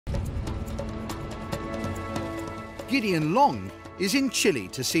Gideon Long is in Chile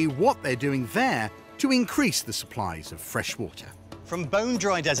to see what they're doing there to increase the supplies of fresh water. From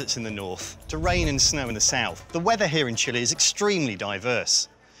bone-dry deserts in the north to rain and snow in the south, the weather here in Chile is extremely diverse.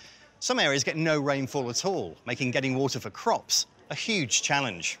 Some areas get no rainfall at all, making getting water for crops a huge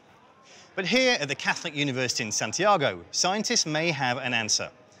challenge. But here at the Catholic University in Santiago, scientists may have an answer,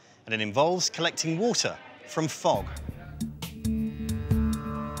 and it involves collecting water from fog.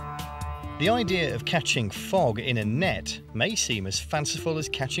 The idea of catching fog in a net may seem as fanciful as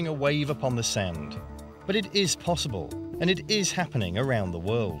catching a wave upon the sand, but it is possible, and it is happening around the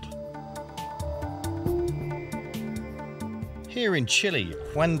world. Here in Chile,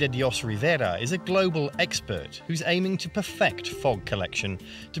 Juan de Dios Rivera is a global expert who's aiming to perfect fog collection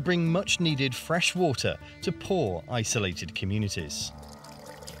to bring much-needed fresh water to poor, isolated communities.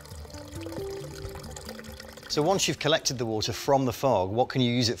 So once you've collected the water from the fog, what can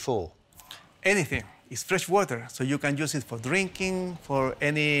you use it for? Anything. It's fresh water, so you can use it for drinking, for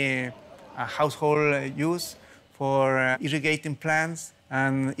any household use, for irrigating plants,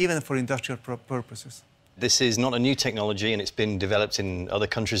 and even for industrial purposes. This is not a new technology, and it's been developed in other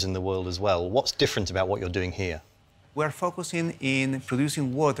countries in the world as well. What's different about what you're doing here? We're focusing in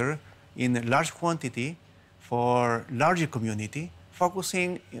producing water in large quantity for larger community,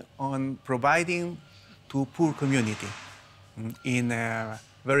 focusing on providing to poor community in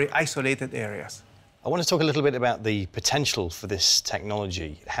very isolated areas. I want to talk a little bit about the potential for this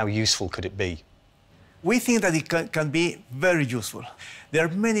technology. How useful could it be? We think that it can be very useful. There are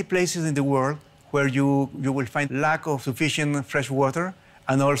many places in the world where you will find lack of sufficient fresh water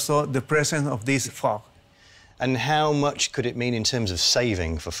and also the presence of this fog. And how much could it mean in terms of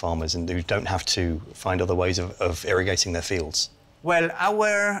saving for farmers and who don't have to find other ways of irrigating their fields? Well,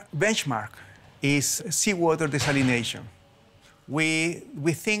 our benchmark is seawater desalination. We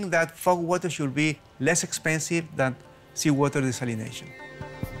think that fog water should be less expensive than seawater desalination.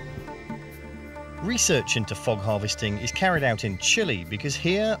 Research into fog harvesting is carried out in Chile because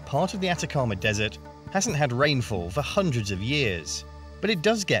here, part of the Atacama Desert hasn't had rainfall for hundreds of years, but it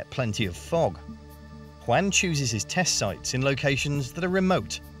does get plenty of fog. Juan chooses his test sites in locations that are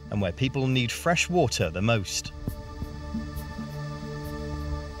remote and where people need fresh water the most.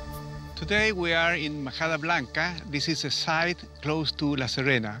 Today we are in Majada Blanca. This is a site close to La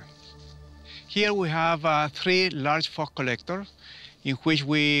Serena. Here we have 3 large fog collectors in which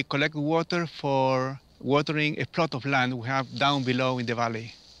we collect water for watering a plot of land we have down below in the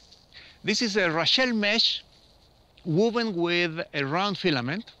valley. This is a Rachel mesh woven with a round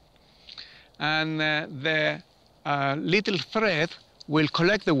filament, and the little thread will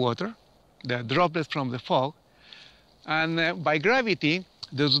collect the water, the droplets from the fog, and by gravity,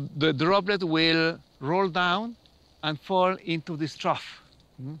 the droplet will roll down and fall into this trough.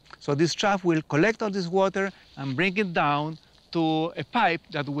 So this trough will collect all this water and bring it down to a pipe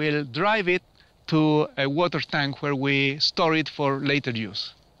that will drive it to a water tank where we store it for later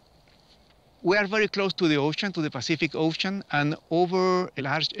use. We are very close to the ocean, to the Pacific Ocean, and over a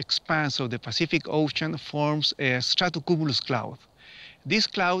large expanse of the Pacific Ocean forms a stratocumulus cloud. This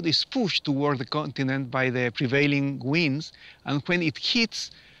cloud is pushed toward the continent by the prevailing winds, and when it hits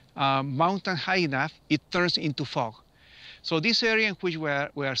a mountain high enough, it turns into fog. So this area in which we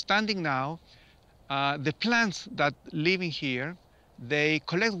are standing now, the plants that live in here, they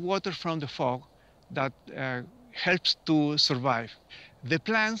collect water from the fog that helps to survive. The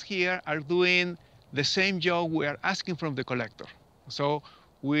plants here are doing the same job we are asking from the collector. So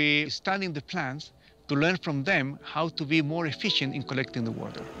we study the plants to learn from them how to be more efficient in collecting the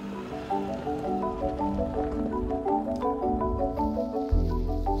water.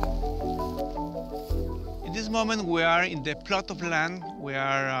 In this moment, we are in the plot of land. We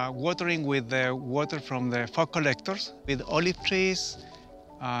are watering with the water from the fog collectors, with olive trees,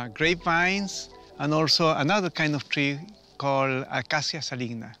 grapevines, and also another kind of tree called Acacia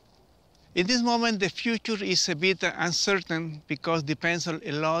saligna. In this moment, the future is a bit uncertain because it depends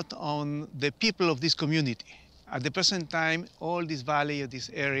a lot on the people of this community. At the present time, all this valley, this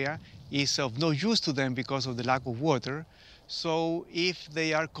area, is of no use to them because of the lack of water. So if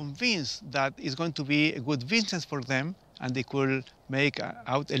they are convinced that it's going to be a good business for them and they could make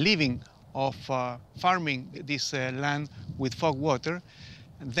out a living of farming this land with fog water,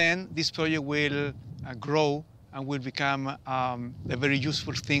 then this project will grow and will become a very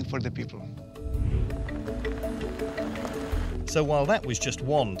useful thing for the people. So while that was just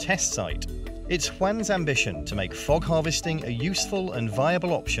one test site, it's Juan's ambition to make fog harvesting a useful and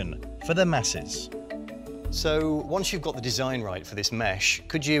viable option for the masses. So once you've got the design right for this mesh,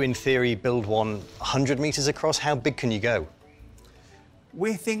 could you, in theory, build one 100 meters across? How big can you go?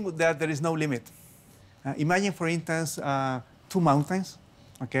 We think that there is no limit. Imagine, for instance, two mountains,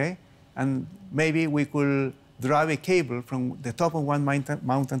 okay? And maybe we could drive a cable from the top of one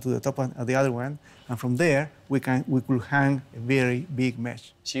mountain to the top of the other one, and from there we could hang a very big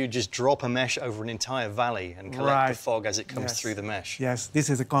mesh. So you just drop a mesh over an entire valley and collect the fog as it comes through the mesh? Yes,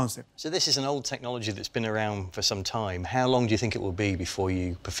 this is the concept. So this is an old technology that's been around for some time. How long do you think it will be before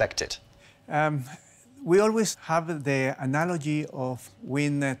you perfect it? We always have the analogy of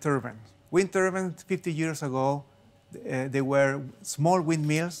wind turbines. Wind turbines 50 years ago, they were small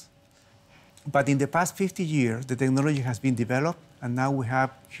windmills. But in the past 50 years, the technology has been developed, and now we have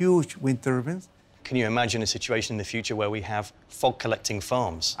huge wind turbines. Can you imagine a situation in the future where we have fog-collecting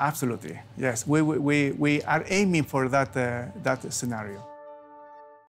farms? Absolutely, yes. We are aiming for that scenario.